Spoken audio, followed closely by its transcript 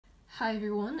Hi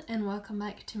everyone and welcome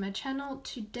back to my channel.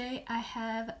 Today I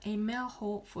have a mail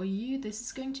haul for you. This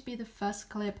is going to be the first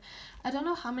clip. I don't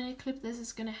know how many clips this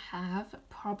is gonna have,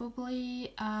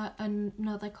 probably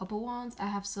another couple ones. I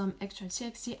have some extra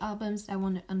TXT albums that I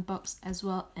want to unbox as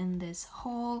well in this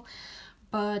haul.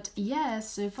 But yeah,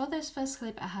 so for this first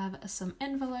clip I have some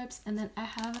envelopes and then I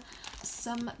have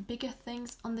some bigger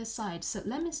things on this side. So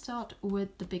let me start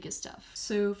with the bigger stuff.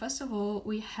 So first of all,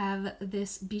 we have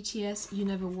this BTS You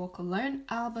Never Walk Alone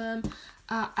album.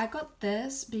 I got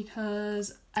this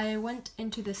because I went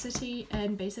into the city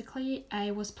and basically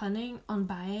I was planning on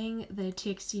buying the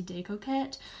TXT Deco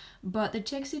Kit, but the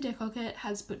TXT Deco Kit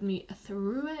has put me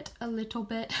through it a little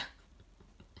bit.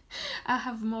 I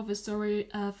have more of a story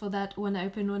for that when I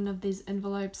open one of these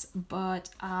envelopes, but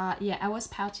yeah, I was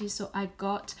pouty, so I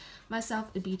got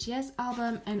myself a BTS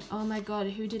album, and oh my god,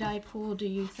 who did I pull, do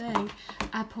you think?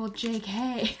 I pulled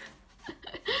JK.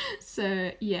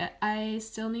 So yeah, I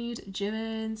still need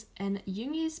Jimin's and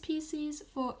Yoongi's pieces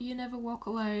for You Never Walk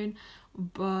Alone,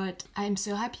 but I'm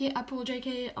so happy I pulled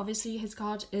JK. Obviously his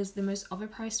card is the most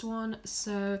overpriced one,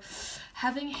 so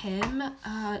having him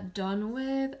done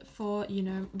with for, you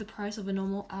know, the price of a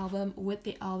normal album with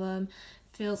the album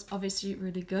feels obviously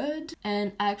really good.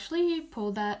 And I actually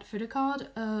pulled that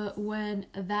photocard when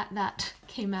that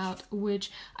came out,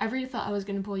 which I really thought I was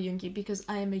gonna pull Yoongi because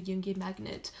I am a Yoongi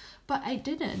magnet, but I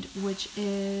didn't, which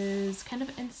is kind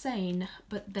of insane.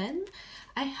 But then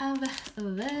I have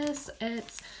this.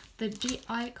 It's the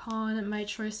Dicon My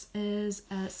Choice is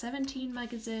a 17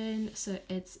 magazine, so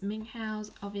it's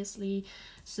Minghao's obviously,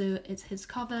 so it's his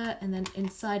cover, and then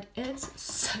inside it's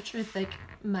such a thick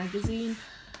magazine.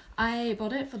 I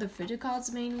bought it for the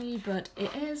photocards mainly, but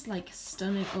it is like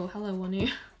stunning. Oh, hello Wonu.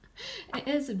 It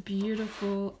is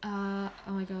beautiful. Oh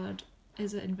my god,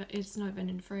 it's not even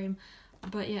in frame,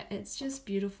 but yeah, it's just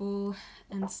beautiful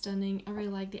and stunning. I really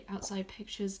like the outside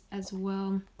pictures as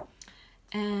well.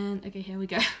 And okay, here we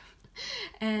go.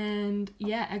 And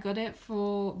yeah, I got it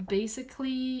for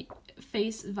basically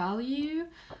face value,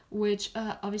 which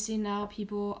obviously now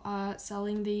people are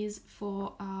selling these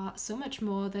for so much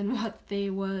more than what they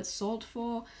were sold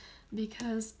for,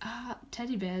 because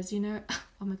teddy bears, you know.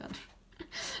 Oh my god.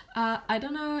 I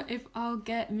don't know if I'll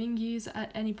get Minghau's at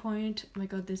any point. Oh my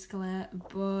god, this glare.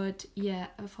 But yeah,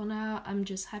 for now I'm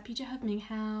just happy to have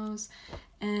Minghau's,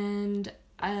 and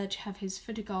I have his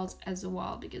photocards as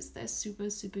well because they're super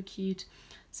cute.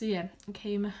 So yeah, it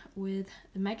came with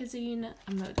the magazine.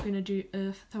 I'm not gonna do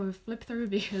a thorough flip through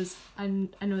because I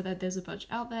know that there's a bunch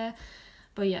out there,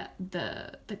 but yeah,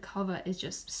 the cover is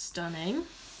just stunning.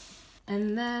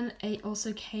 And then it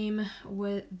also came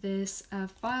with this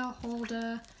file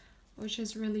holder, which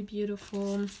is really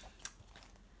beautiful.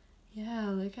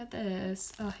 Yeah, look at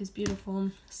this. Oh, he's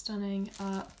beautiful, stunning.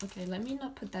 Okay, let me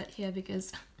not put that here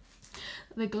because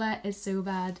the glare is so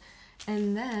bad.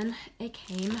 And then it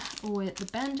came with the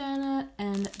bandana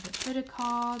and the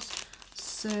photocards.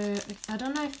 So I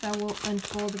don't know if I will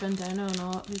unfold the bandana or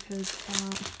not because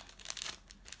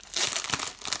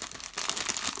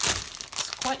it's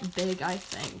quite big, I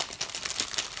think.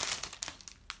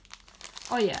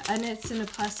 Oh yeah, and it's in the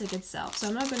plastic itself, so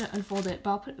I'm not going to unfold it,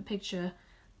 but I'll put a picture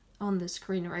on the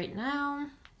screen right now.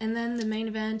 And then the main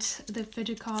event, the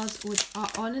photocards, which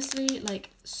are honestly like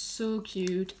so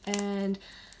cute, and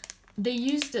they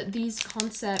used these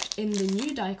concepts in the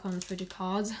new Dicon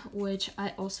photocards, which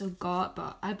I also got,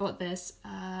 but I bought this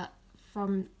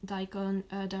from Dicon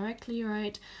directly,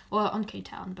 right? Well, on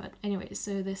K-Town, but anyway,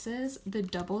 so this is the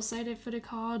double-sided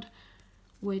photocard,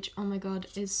 which, oh my god,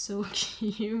 is so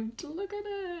cute. Look at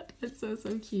it. It's so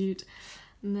cute.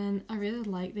 And then I really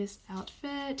like this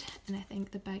outfit, and I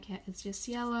think the back here is just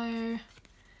yellow.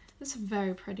 It's a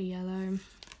very pretty yellow.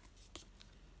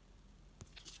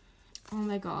 Oh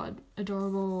my god,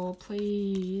 adorable,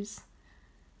 please.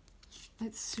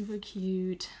 It's super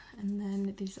cute. And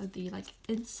then these are the like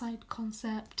inside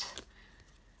concept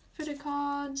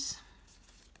photocards.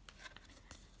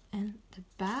 And the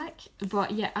back.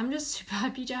 But yeah, I'm just super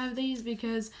happy to have these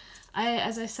because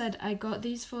as I said, I got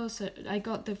these I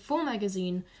got the full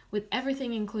magazine with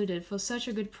everything included for such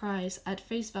a good price at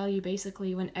face value,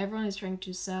 basically, when everyone is trying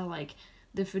to sell like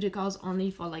the photocards only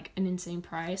for like an insane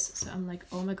price. So I'm like,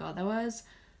 oh my god, that was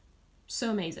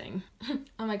so amazing.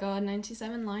 Oh my god,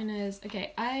 97 liners.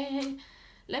 Okay,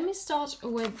 let me start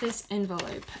with this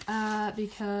envelope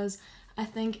because I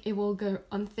think it will go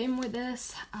on theme with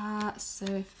this.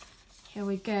 So here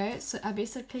we go. So I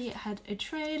basically had a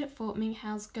trade for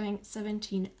Minghao's Going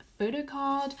 17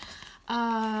 photocard,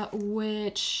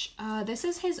 which this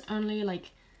is his only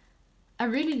like I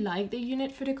really like the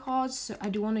unit photo cards, so I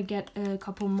do want to get a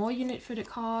couple more unit photo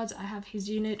cards. I have his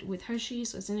unit with Hershey,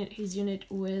 so it's in it his unit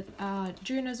with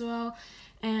June as well,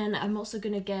 and I'm also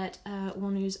gonna get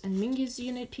Wonwoo's and Minghao's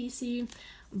unit PC.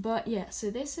 But yeah, so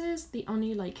this is the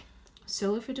only like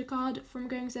solo photo card from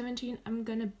Going 17 I'm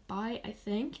gonna buy, I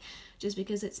think, just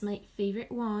because it's my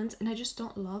favorite ones, and I just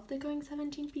don't love the Going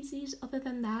 17 PCs other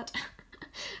than that.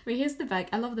 But here's the back.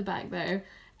 I love the back though.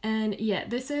 And yeah,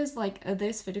 this is like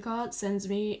this photo card sends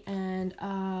me, and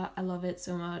I love it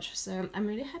so much. So I'm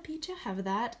really happy to have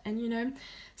that, and you know,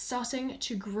 starting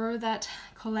to grow that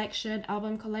collection,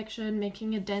 album collection,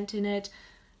 making a dent in it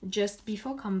just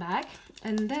before comeback.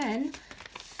 And then,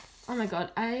 oh my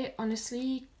god, I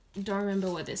honestly don't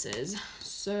remember what this is.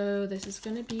 So this is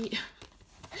gonna be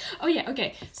oh yeah,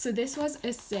 okay, so this was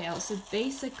a sale. So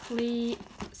basically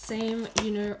same,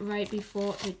 you know, right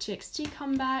before the TXT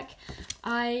comeback,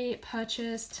 I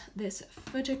purchased this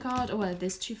photo card, or well,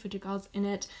 there's 2 photo cards in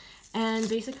it, and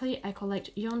basically I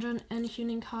collect Yeonjun and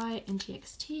Huening in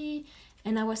TXT,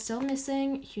 and I was still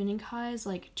missing Huening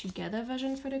like together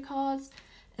version photo cards,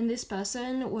 and this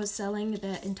person was selling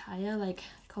their entire like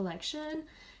collection,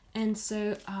 and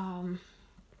so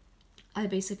I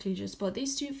basically just bought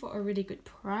these 2 for a really good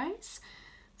price.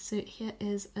 So here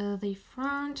is the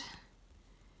front,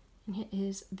 and here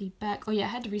is the back. Oh yeah, I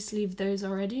had to re-sleeve those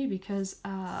already because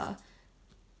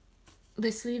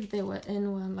the sleeve they were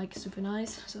in were like super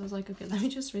nice. So I was like, okay, let me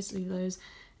just re-sleeve those.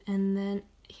 And then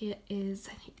here is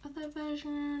the other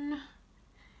version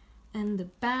and the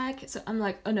back. So I'm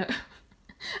like, oh no.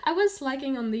 I was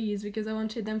slacking on these because I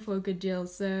wanted them for a good deal.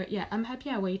 So yeah, I'm happy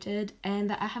I waited and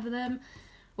that I have them.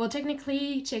 Well,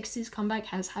 technically, TXT's comeback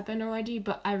has happened already,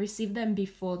 but I received them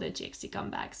before the TXT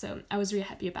comeback, so I was really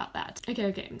happy about that.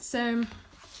 Okay, so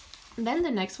then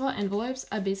the next 4 envelopes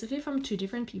are basically from 2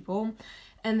 different people,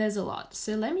 and there's a lot.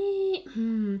 So let me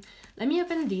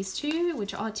open these 2,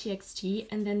 which are TXT,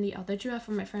 and then the other 2 are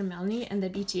from my friend Melanie, and they're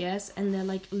BTS, and they're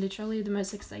like literally the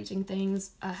most exciting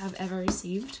things I have ever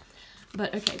received.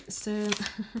 But okay, so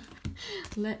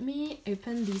let me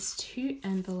open these 2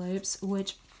 envelopes,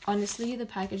 which honestly, the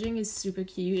packaging is super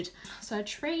cute. So I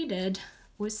traded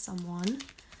with someone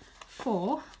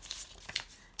for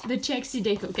the TXT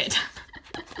Deco Kit.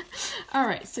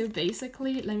 Alright, so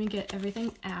basically, let me get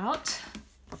everything out.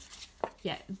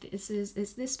 Yeah, it's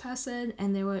this person,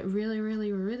 and they were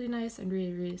really nice and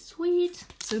really sweet.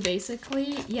 So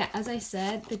basically, yeah, as I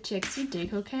said, the TXT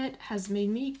Deco Kit has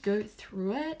made me go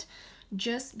through it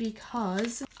just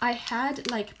because I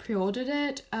had like pre-ordered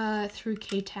it through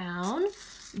K-Town,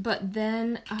 but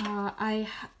then I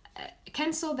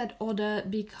cancelled that order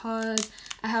because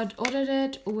I had ordered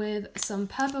it with some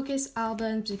Purple Kiss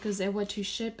albums because they were to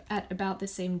ship at about the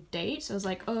same date. So I was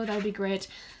like, oh, that would be great.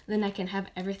 Then I can have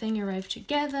everything arrive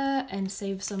together and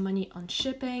save some money on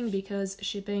shipping, because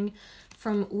shipping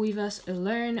from Weverse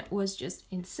alone was just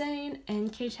insane.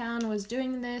 And K-Town was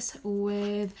doing this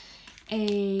with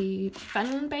a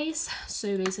fan base.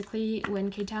 So basically,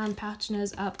 when K-Town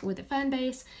partners up with a fan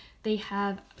base, they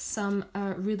have some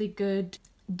really good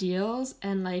deals,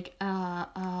 and like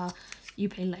you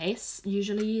pay less.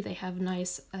 Usually they have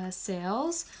nice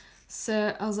sales.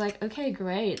 So I was like, okay,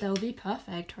 great, that'll be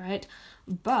perfect, right?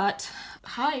 But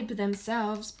Hype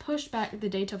themselves pushed back the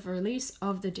date of release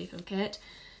of the Deco Kit.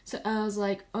 So I was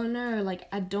like, oh no, like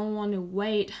I don't want to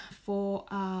wait for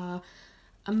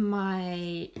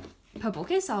my Purple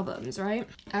Kiss albums, right?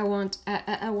 I want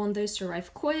those to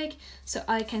arrive quick, so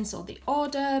I canceled the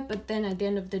order. But then at the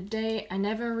end of the day, I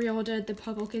never reordered the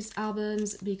Purple Kiss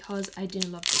albums because I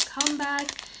didn't love the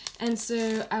comeback, and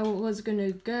so I was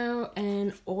gonna go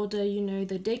and order, you know,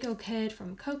 the Deco Kit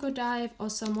from Coco Dive or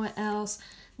somewhere else.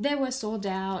 They were sold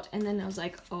out, and then I was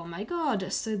like, oh my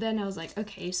god. So then I was like,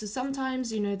 okay, so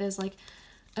sometimes, you know, there's like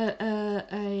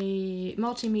a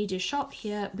multimedia shop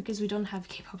here, because we don't have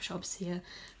K-pop shops here,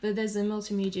 but there's a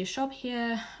multimedia shop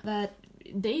here that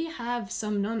they have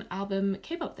some non-album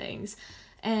K-pop things,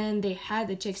 and they had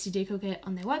the TXT Deco Kit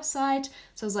on their website.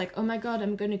 So I was like, oh my god,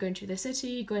 I'm gonna go into the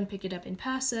city, go and pick it up in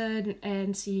person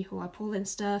and see who I pull and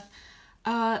stuff.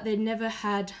 They never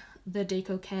had the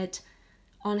Deco Kit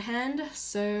on hand,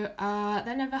 so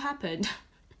that never happened.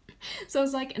 So I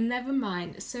was like, never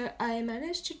mind. So I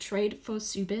managed to trade for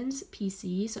Soobin's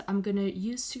PC. So I'm gonna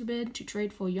use Soobin to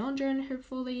trade for Yeonjun,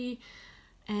 hopefully.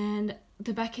 And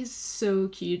the back is so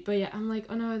cute. But yeah, I'm like,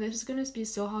 oh no, this is gonna be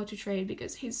so hard to trade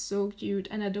because he's so cute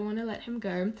and I don't want to let him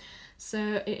go.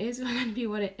 So it is going to be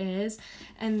what it is.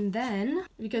 And then,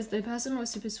 because the person was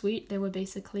super sweet, they were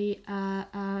basically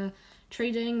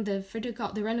trading the photo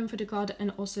card, the random photo card,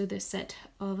 and also the set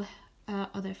of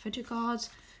other photo cards.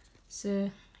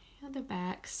 So here are the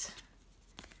backs.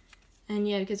 And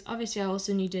yeah, because obviously I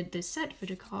also needed this set for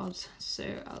the cards, so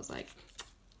I was like,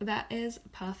 that is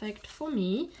perfect for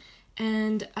me,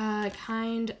 and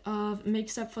kind of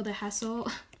makes up for the hassle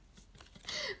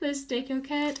this deco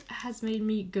kit has made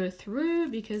me go through,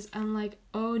 because I'm like,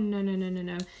 oh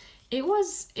no. It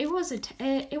was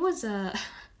a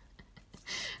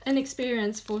an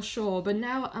experience for sure, but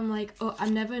now I'm like, oh,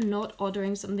 I'm never not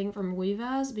ordering something from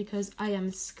Weverse because I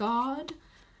am scarred,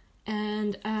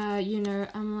 and you know,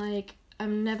 I'm like,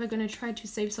 I'm never gonna try to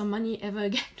save some money ever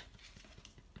again.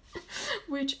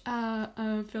 Which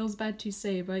feels bad to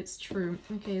say, but it's true.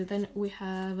 Okay, then we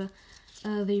have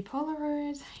the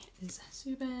Polaroids is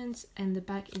Soobin's, and the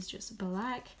back is just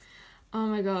black. Oh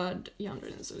my god,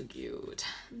 Yeonjun is so cute.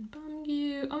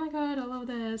 Bangyu, oh my god, I love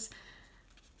this.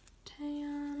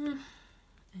 Taeyang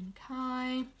and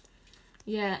Kai.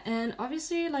 Yeah, and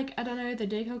obviously, like, I don't know, the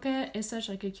deco kit is such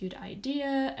like a cute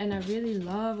idea, and I really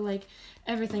love like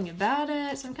everything about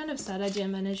it, so I'm kind of sad I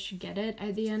didn't manage to get it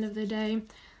at the end of the day,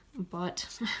 but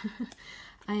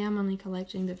I am only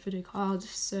collecting the photocards,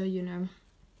 so you know,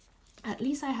 at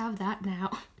least I have that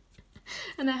now.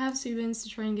 And I have Soobin's to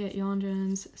try and get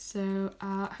Yeonjun's, so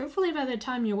hopefully by the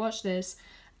time you watch this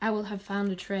I will have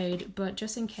found a trade, but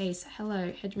just in case,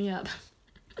 hello, hit me up.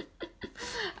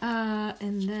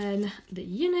 And then the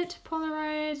unit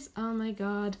Polaroids, oh my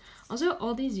god. Also,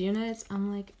 all these units,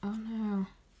 I'm like, oh no,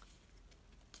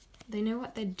 they know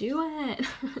what they're doing.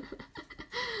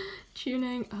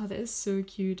 Tuning, oh, that is so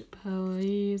cute,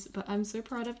 please. But I'm so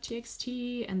proud of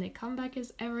TXT, and they come back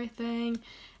as everything.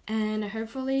 And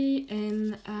hopefully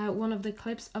in one of the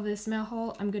clips of this mail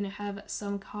haul, I'm gonna have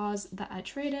some cards that I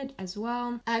traded as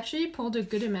well. I actually pulled a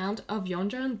good amount of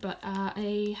Yeonjun, but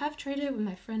I have traded with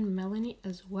my friend Melanie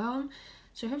as well.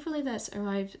 So hopefully that's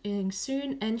arriving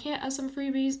soon. And here are some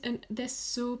freebies, and they're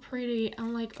so pretty.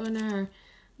 I'm like, oh no.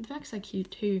 The backs are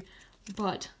cute too,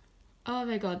 but oh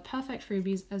my god, perfect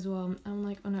freebies as well. I'm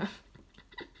like, oh no.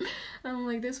 I'm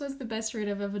like, this was the best trade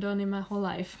I've ever done in my whole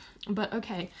life. But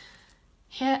okay.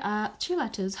 Here are 2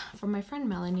 letters from my friend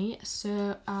Melanie,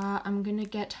 so I'm gonna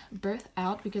get both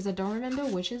out because I don't remember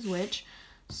which is which,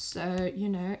 so you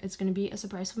know, it's gonna be a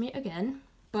surprise for me again.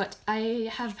 But I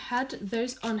have had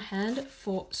those on hand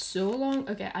for so long.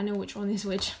 Okay, I know which one is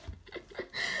which.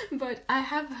 But I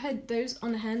have had those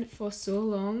on hand for so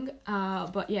long,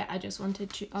 but yeah, I just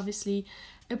wanted to obviously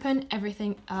open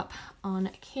everything up on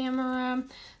camera.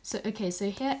 So okay, so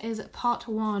here is part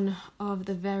 1 of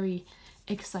the very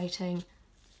exciting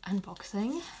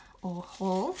unboxing or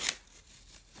haul.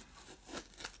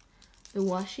 The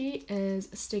washi is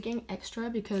sticking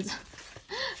extra because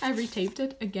I retaped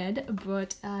it again,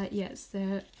 but yes,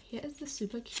 so here is the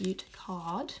super cute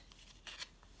card,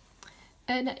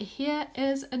 and here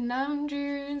is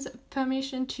Namjoon's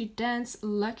permission to dance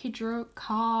lucky draw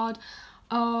card.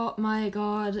 Oh my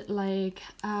god, like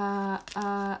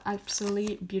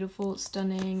absolutely beautiful,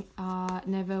 stunning,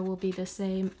 never will be the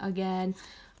same again.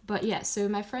 But yeah, so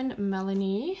my friend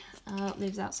Melanie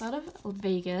lives outside of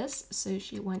Vegas, so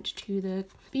she went to the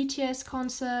BTS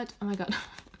concert. Oh my god,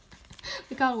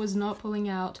 the card was not pulling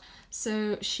out.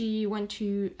 So she went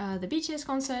to the BTS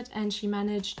concert, and she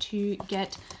managed to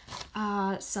get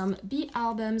some B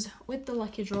albums with the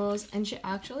lucky draws, and she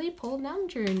actually pulled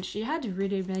Namjoon. She had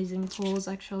really amazing pulls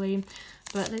actually,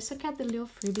 but let's look at the little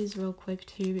freebies real quick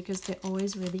too, because they're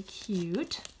always really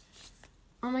cute.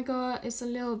 Oh my god, it's a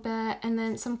little bear and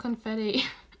then some confetti.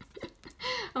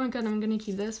 Oh my god, I'm gonna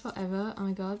keep this forever. Oh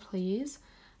my god, please.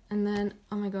 And then,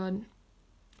 oh my god,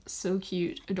 so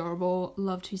cute, adorable,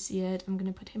 love to see it. I'm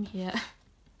gonna put him here.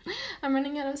 I'm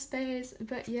running out of space,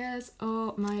 but yes,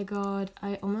 oh my god,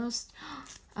 I almost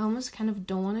kind of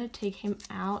don't want to take him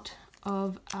out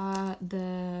of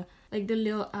the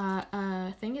little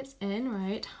thing it's in,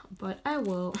 right? But I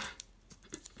will.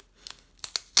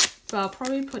 So I'll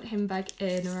probably put him back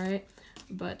in, right?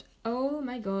 But oh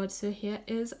my god, so here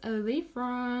is the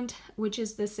front, which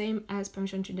is the same as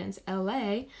Permission to Dance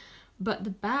LA, but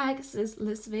the back says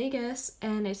Las Vegas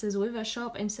and it says Weverse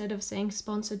shop instead of saying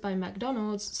sponsored by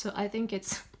McDonald's, so I think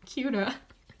it's cuter.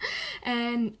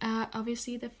 And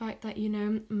obviously the fact that, you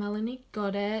know, Melanie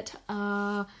got it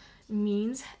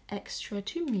means extra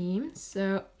to me,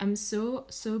 so I'm so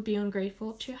beyond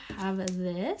grateful to have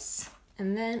this.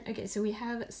 And then, okay, so we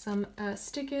have some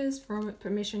stickers from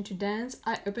Permission to Dance.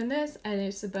 I opened this and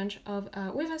it's a bunch of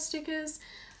Weverse stickers.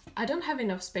 I don't have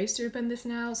enough space to open this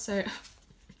now, so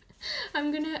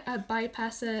I'm gonna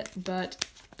bypass it, but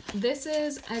this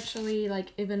is actually like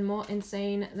even more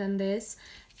insane than this.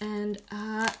 And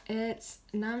it's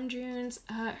Namjoon's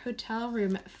hotel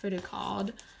room photo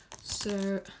card.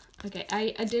 So Okay,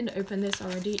 I did open this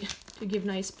already to give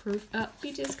nice proof.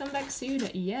 BTS come back soon.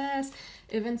 Yes,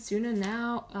 even sooner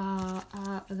now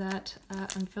that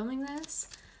I'm filming this.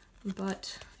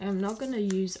 But I'm not gonna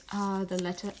use the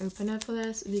letter opener for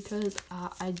this because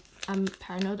I'm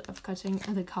paranoid of cutting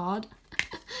the card.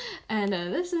 And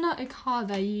this is not a card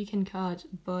that you can cut,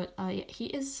 but yeah, he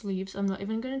is sleeve, so I'm not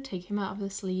even gonna take him out of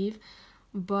the sleeve.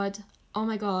 But oh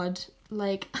my god,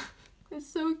 like it's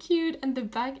so cute, and the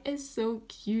back is so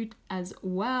cute as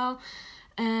well.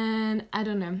 And I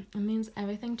don't know, it means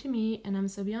everything to me, and I'm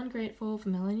so beyond grateful for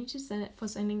Melanie for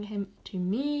sending him to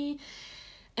me.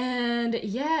 And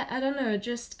yeah, I don't know,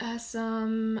 just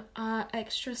some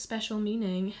extra special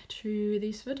meaning to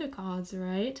these photo cards,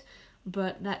 right?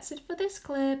 But that's it for this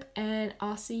clip, and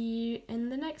I'll see you in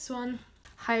the next one.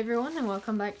 Hi everyone, and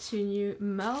welcome back to a new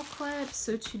mail clip.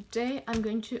 So today I'm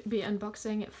going to be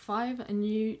unboxing 5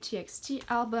 new TXT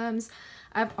albums.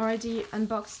 I've already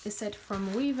unboxed a set from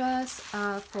Weverse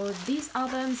for these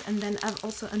albums, and then I've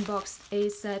also unboxed a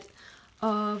set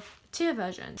of tier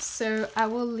versions. So I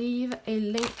will leave a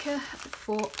link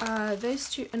for those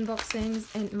 2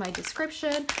 unboxings in my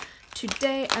description.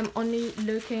 Today I'm only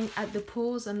looking at the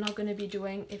pulls. I'm not going to be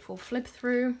doing a full flip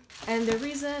through. And the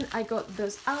reason I got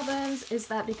those albums is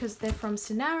that because they're from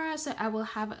Synnara, so I will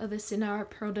have the Synnara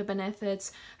product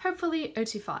benefits, hopefully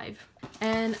 05.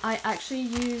 And I actually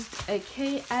used a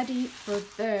K-Addy for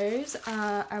those.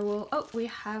 Oh, we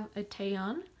have a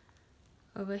Taeyeon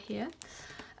over here.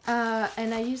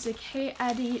 And I used a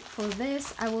K-Addy for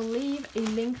this. I will leave a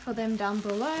link for them down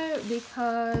below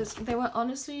because they were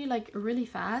honestly like really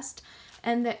fast,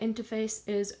 and the interface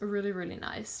is really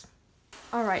nice.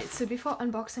 Alright, so before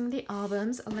unboxing the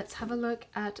albums, let's have a look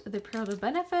at the pre-order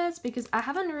benefits, because I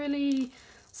haven't really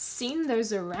seen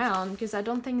those around because I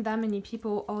don't think that many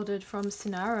people ordered from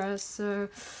Synnara, so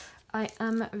I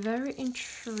am very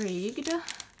intrigued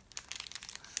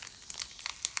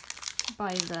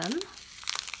by them.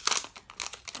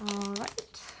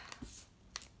 Alright.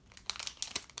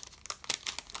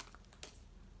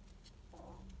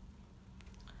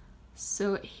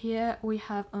 So here we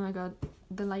have, oh my god,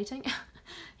 the lighting.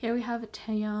 Here we have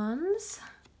Taeyeon's.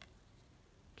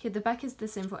 Okay, the back is the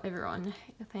same for everyone.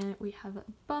 Then we have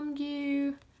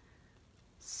Bumgyu,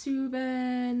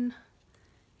 Soobin,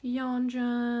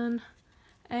 Yeonjun,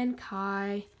 and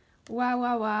Kai.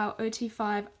 Wow,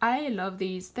 OT5. I love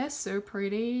these. They're so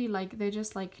pretty. Like, they're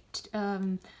just like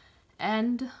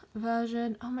end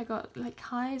version. Oh my god, like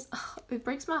Kai's, it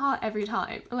breaks my heart every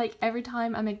time. Like, every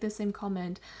time I make the same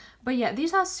comment. But yeah,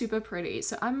 these are super pretty.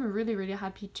 So I'm really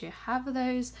happy to have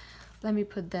those. Let me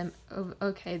put them over.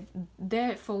 Okay,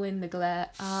 they're full in the glare.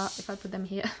 If I put them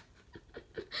here.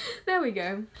 There we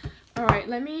go. Alright,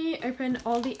 let me open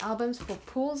all the albums for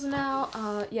pulls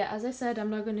now. Yeah, as I said,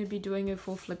 I'm not going to be doing a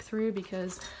full flip through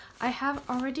because I have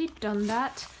already done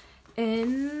that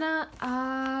in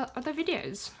other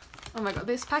videos. Oh my god,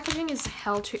 this packaging is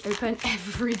hell to open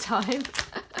every time.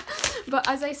 But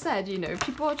as I said, you know,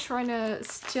 people are trying to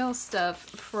steal stuff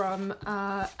from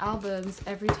albums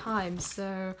every time,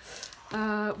 so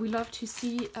we love to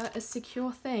see a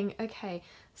secure thing. Okay,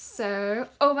 so,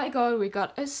 oh my god, we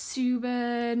got a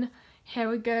Soobin. Here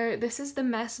we go. This is the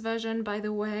mess version, by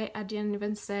the way. I didn't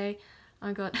even say. Oh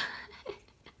my god.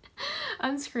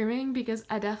 I'm screaming because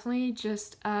I definitely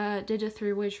just did a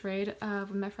 3-way trade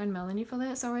with my friend Melanie for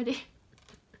this already.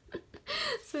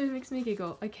 So it makes me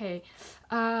giggle. Okay,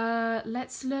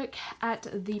 let's look at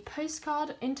the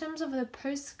postcard. In terms of the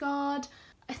postcard,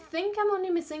 I think I'm only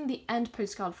missing the end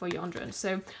postcard for Yeonjun.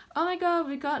 So, oh my god,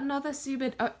 we got another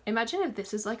Soobin. Oh, imagine if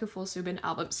this is like a full Soobin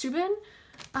album. Soobin,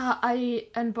 I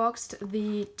unboxed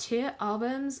the tier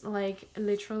albums like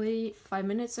literally 5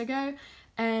 minutes ago,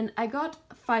 and I got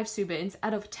 5 Soobins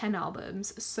out of 10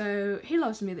 albums. So he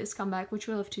loves me, this comeback, which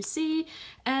we'll love to see.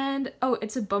 And oh,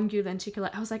 it's a Bumgyu lenticular.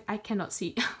 I was like, I cannot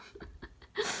see.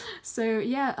 So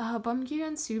yeah, Bumgyu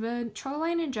and Soobin.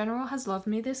 Trollline in general has loved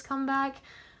me this comeback.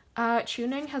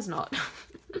 Huening has not.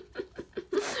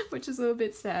 Which is a little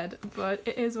bit sad, but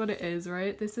it is what it is,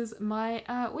 right? This is my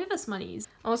Weverse monies.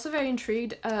 I'm also very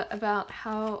intrigued about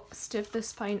how stiff the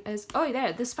spine is. Oh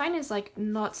yeah, the spine is like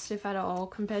not stiff at all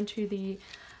compared to the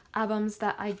albums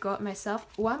that I got myself.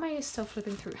 Why am I still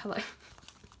flipping through? Hello.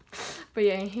 But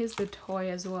yeah, here's the toy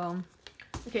as well.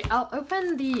 Okay, I'll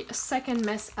open the second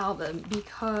mess album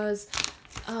because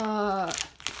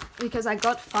I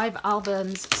got 5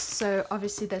 albums, so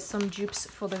obviously there's some dupes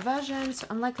for the versions. So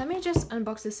I'm like, let me just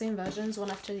unbox the same versions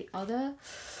one after the other.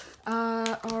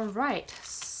 Alright,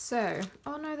 so,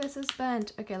 oh no, this is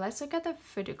bent. Okay, let's look at the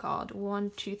photocard.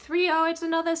 1, 2, 3. Oh, it's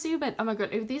another Soobin. Oh my god,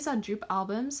 if these are dupe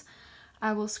albums,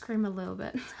 I will scream a little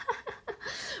bit.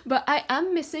 But I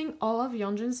am missing all of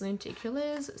Yeonjun's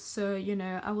lenticulars, so you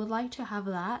know, I would like to have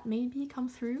that maybe come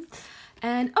through.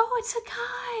 And oh, it's a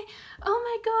Kai! Oh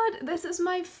my god, this is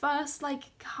my first like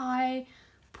Kai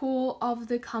pull of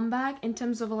the comeback in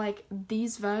terms of like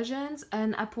these versions,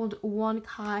 and I pulled one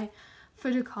Kai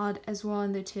photocard as well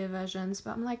in the tier versions,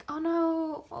 but I'm like, oh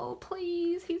no, oh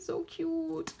please, he's so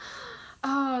cute.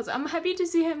 Oh, so I'm happy to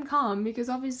see him come because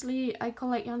obviously I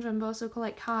collect Yeonjun but also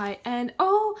collect Kai, and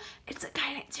oh, it's a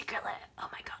Kai lenticular. Oh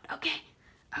my god, okay,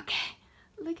 okay,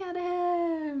 look at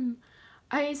him.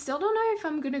 I still don't know if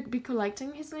I'm gonna be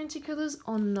collecting his lenticulars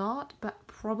or not, but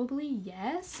probably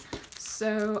yes.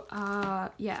 So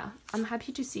yeah, I'm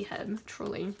happy to see him,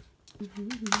 truly.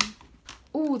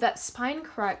 Oh, that spine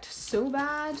cracked so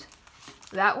bad.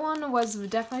 That one was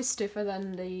definitely stiffer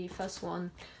than the first one.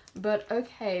 But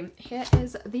okay, here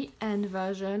is the end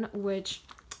version, which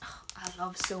I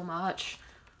love so much.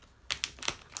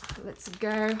 Let's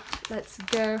go, let's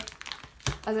go.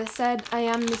 As I said, I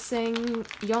am missing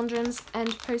Yeonjun's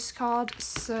end postcard,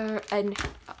 so, and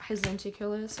his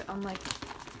lenticular, so I'm like,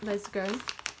 let's go.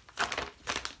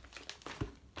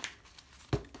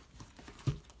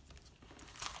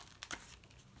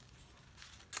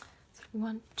 So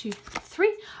 1, 2,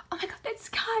 3. Oh my god, it's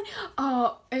Kai!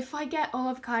 Oh, if I get all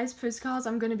of Kai's postcards,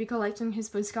 I'm gonna be collecting his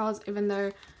postcards, even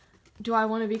though, do I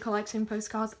want to be collecting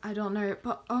postcards? I don't know,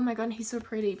 but oh my god, he's so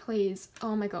pretty, please.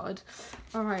 Oh my god.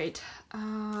 Alright,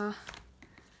 my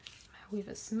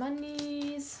Weverse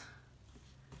monies.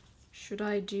 Should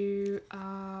I do,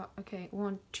 okay,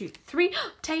 1, 2, 3.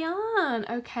 Taeyeon!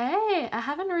 Okay, I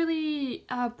haven't really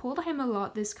pulled him a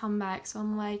lot this comeback, so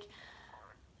I'm like,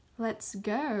 let's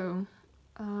go.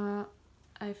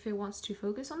 If it wants to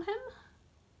focus on him.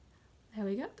 There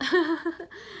we go.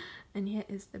 And here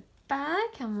is the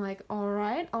back. I'm like,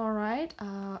 alright, alright.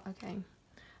 Okay.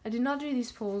 I did not do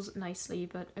these pulls nicely,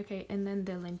 but okay. And then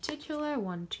the lenticular,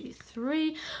 1, 2,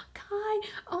 3. Kai!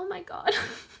 Oh my god.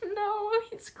 No,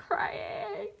 he's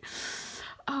crying.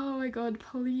 Oh my god,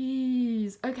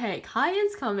 please. Okay, Kai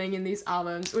is coming in these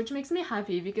albums, which makes me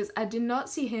happy because I did not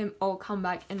see him all come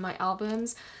back in my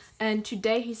albums. And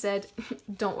today he said,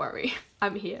 don't worry,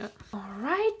 I'm here.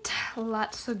 Alright,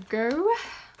 let's go.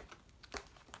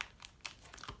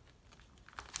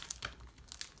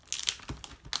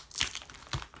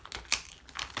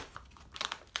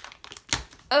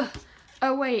 Ugh.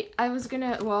 Oh wait, I was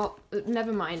gonna, well,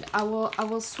 never mind. I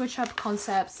will switch up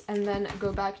concepts and then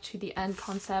go back to the end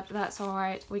concept. That's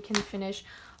alright. We can finish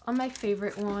on my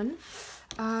favorite one.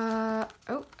 Oh,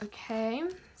 okay.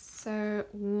 So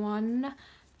 1,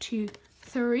 2,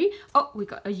 3. Oh, we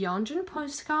got a Yeonjun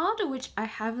postcard, which I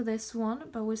have this one,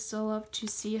 but we still love to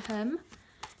see him.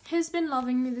 He's been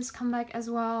loving me this comeback as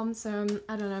well, so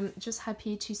I don't know, just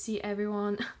happy to see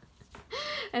everyone.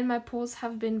 And my pulls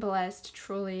have been blessed,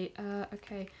 truly.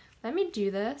 Okay, let me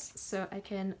do this so I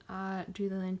can do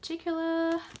the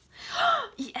lenticular.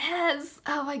 Yes!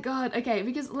 Oh my god. Okay,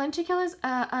 because lenticulars,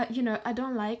 you know, I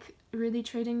don't like really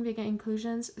trading bigger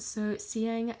inclusions, so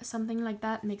seeing something like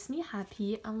that makes me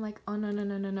happy. I'm like, oh no, no,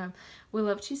 no, no, no. We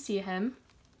love to see him.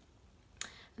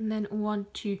 And then 1,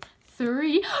 2,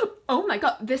 3. Oh my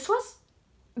god, this was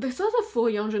a full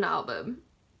Yeonjun album.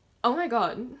 Oh my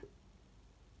god.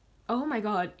 Oh my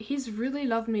god, he's really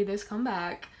loved me this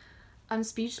comeback. I'm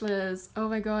speechless. Oh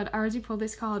my god, I already pulled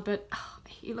this card, but oh,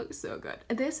 he looks so good.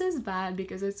 This is bad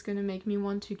because it's gonna make me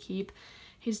want to keep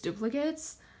his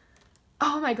duplicates.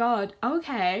 Oh my god,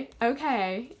 okay,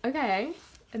 okay, okay.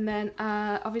 And then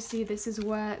obviously this is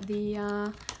where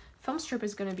the film strip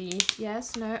is gonna be.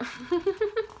 Yes, no.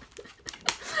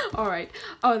 Alright.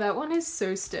 Oh, that one is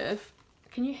so stiff.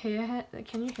 Can you hear it?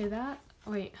 Can you hear that?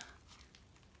 Wait.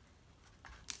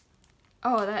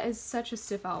 Oh, that is such a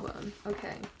stiff album.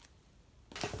 Okay.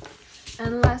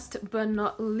 And last but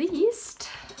not least,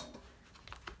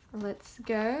 let's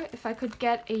go. If I could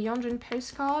get a Yeonjun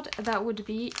postcard, that would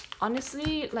be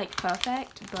honestly like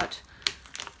perfect, but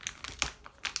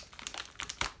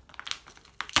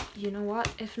you know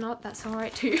what? If not, that's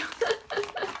alright too.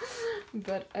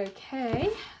 But okay,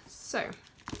 so.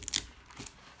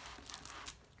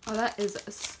 Oh, that is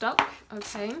stuck.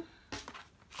 Okay.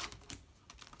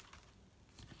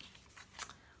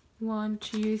 1,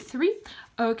 2, 3.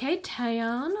 Okay,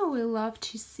 Taeyeon, we love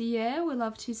to see it. We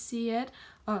love to see it.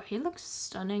 Oh, he looks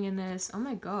stunning in this. Oh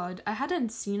my god. I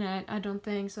hadn't seen it, I don't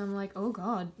think. So I'm like, oh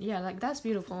god. Yeah, like that's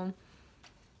beautiful.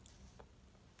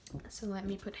 So let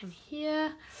me put him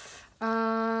here.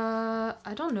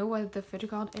 I don't know what the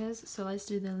photocard is. So let's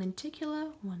do the lenticular.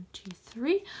 1, 2,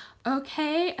 3.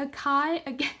 Okay, a Kai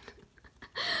again.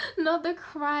 Not the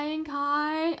crying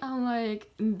Kai. I'm like,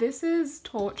 this is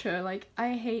torture. Like,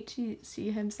 I hate to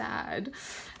see him sad.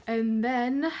 And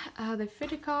then the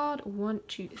photocard, 1,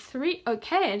 2, 3.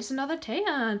 Okay, it's another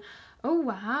Taeyeon. Oh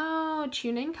wow,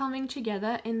 tuning coming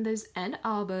together in those end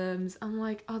albums. I'm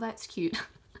like, oh, that's cute.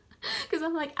 Because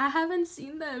I'm like, I haven't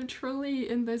seen them truly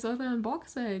in those other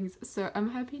unboxings. So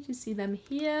I'm happy to see them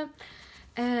here.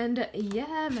 And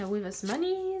yeah, my Weverse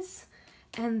monies.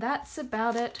 And that's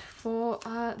about it for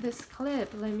this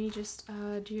clip. Let me just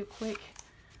do a quick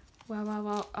wow, wow,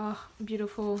 wow. Oh,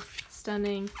 beautiful,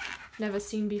 stunning, never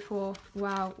seen before.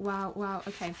 Wow, wow, wow.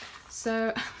 Okay,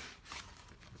 so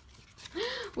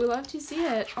we love to see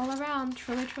it all around.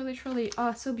 Truly, truly, truly.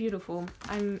 Oh, so beautiful.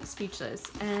 I'm speechless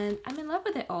and I'm in love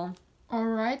with it all.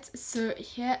 Alright, so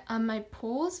here are my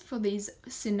pulls for these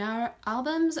Synnara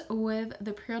albums with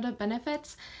the pre-order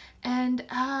benefits, and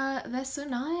they're so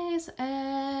nice,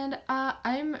 and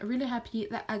I'm really happy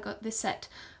that I got this set.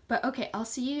 But okay, I'll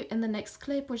see you in the next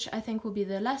clip, which I think will be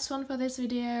the last one for this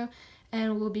video,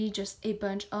 and will be just a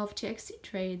bunch of TXT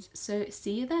trades, so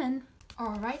see you then.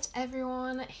 Alright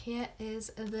everyone, here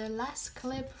is the last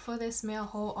clip for this mail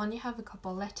haul. Only have a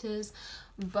couple letters,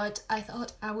 but I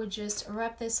thought I would just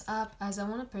wrap this up as I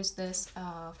want to post this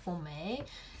for May.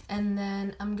 And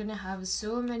then I'm gonna have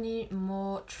so many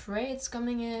more trades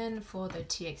coming in for the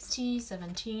TXT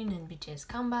 17 and BTS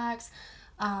comebacks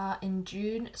in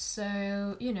June.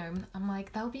 So, you know, I'm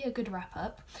like, that'll be a good wrap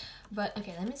up. But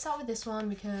okay, let me start with this one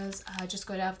because I just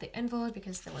got out of the envelope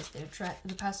because there was the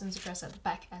person's address at the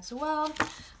back as well.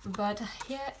 But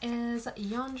here is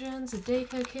Yeonjun's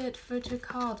Deco Kit photo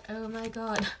card. Oh my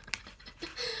god.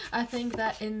 I think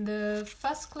that in the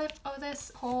first clip of this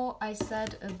haul, I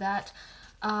said that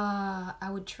I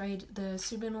would trade the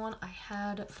Soobin one I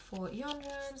had for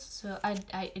Yeonjun's. So I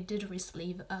did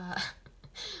resleeve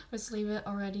it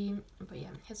already. But yeah,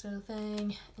 here's the little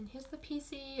thing. And here's the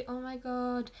PC. Oh my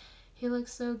god. He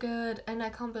looks so good, and I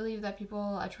can't believe that people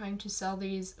are trying to sell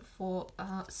these for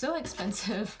so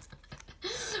expensive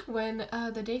when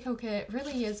the Deco Kit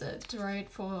really isn't, right,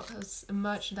 for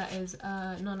merch that is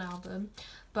non-album.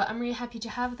 But I'm really happy to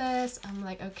have this. I'm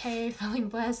like, okay, feeling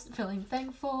blessed, feeling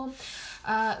thankful.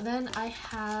 Then I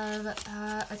have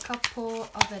a couple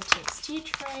of the TXT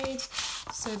trades.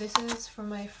 So this is from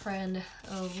my friend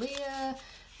Leah.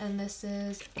 And this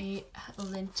is a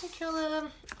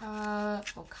lenticular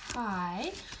for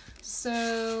Kai.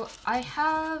 So I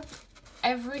have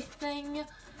everything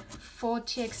for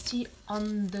TXT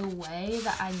on the way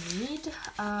that I need.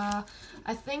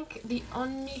 I think the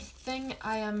only thing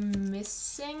I am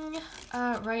missing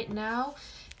right now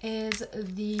is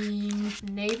the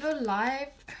Naver Live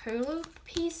Holo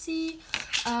PC.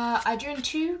 I joined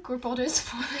 2 group orders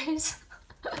for this.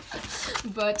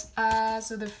 But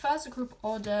so the first group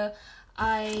order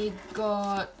I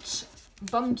got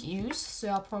Bumgeuse, so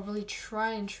I'll probably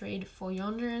try and trade for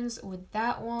Yeonjun's with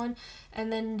that one.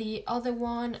 And then the other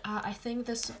one, I think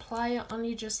the supplier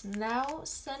only just now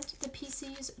sent the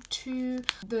PCs to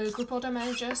the group order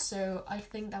manager, so I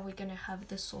think that we're gonna have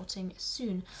the sorting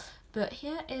soon. But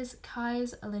here is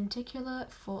Kai's lenticular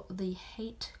for the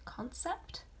hate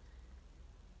concept.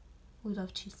 Would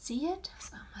love to see it.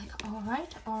 So I'm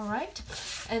like, all right.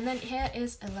 And then here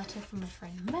is a letter from my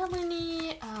friend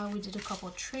Melanie. We did a couple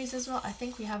of trades as well. I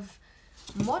think we have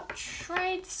more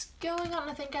trades going on.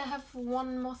 I think I have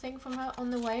one more thing from her on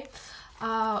the way.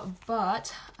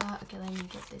 But okay, let me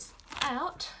get this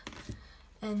out,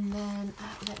 and then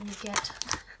let me get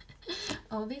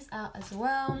all these out as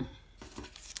well.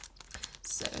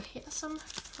 So here's some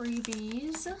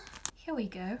freebies. Here we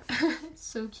go.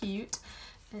 So cute.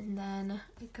 And then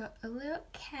we got a little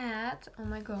cat. Oh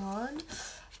my god.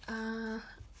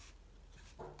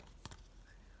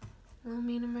 Little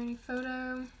Mean Emoji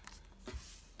photo.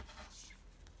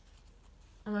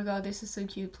 Oh my god, this is so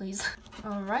cute, please.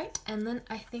 Alright, and then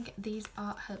I think these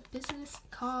are her business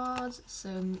cards.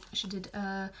 So she did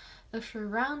a few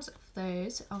rounds of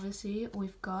those. Obviously,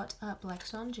 we've got Black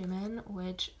Swan Jimin,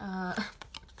 which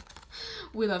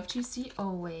we love to see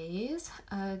always.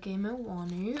 Gamer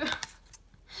Wonu.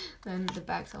 Then the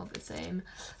back's all the same.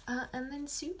 And then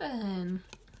Soobin.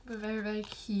 Very, very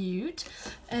cute.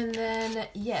 And then,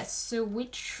 yes, so we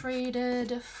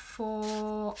traded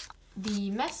for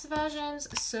the mess versions.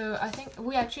 So I think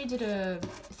we actually did a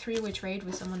 3-way trade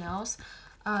with someone else.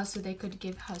 So they could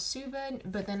give her Soobin,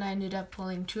 but then I ended up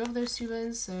pulling 2 of those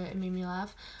Soobins, so it made me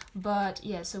laugh. But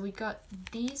yeah, so we got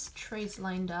these trades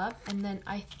lined up, and then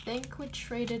I think we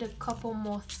traded a couple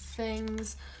more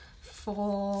things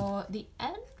for the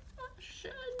end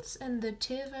versions and the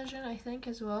tier version, I think,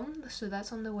 as well. So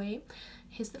that's on the way.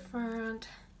 Here's the front,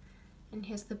 and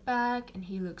here's the back, and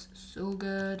he looks so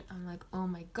good. I'm like, oh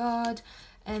my god.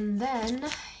 And then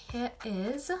here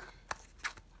is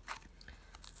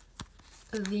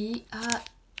the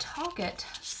Target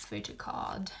photo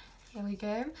card. Here we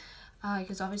go.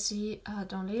 Because obviously I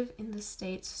don't live in the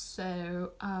States,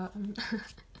 so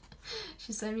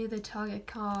she sent me the Target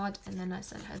card, and then I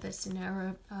sent her the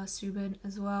Synnara Soobin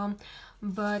as well.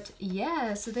 But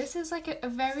yeah, so this is like a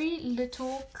very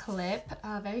little clip,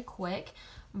 very quick,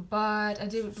 but I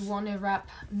did want to wrap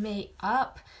me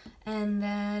up. And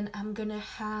then I'm gonna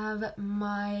have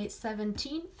my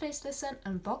 17 faceless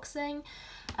unboxing.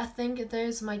 I think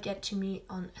those might get to me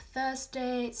on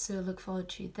Thursday, so look forward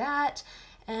to that.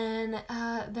 And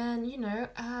then, you know,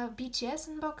 BTS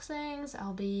unboxings,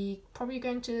 I'll be probably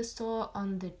going to the store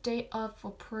on the day of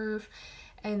for proof.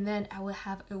 And then I will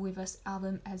have a Weverse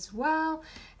album as well.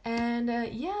 And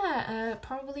yeah,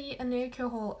 probably a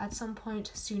Naoko haul at some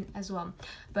point soon as well.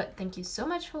 But thank you so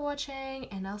much for watching,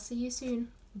 and I'll see you soon.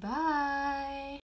 Bye!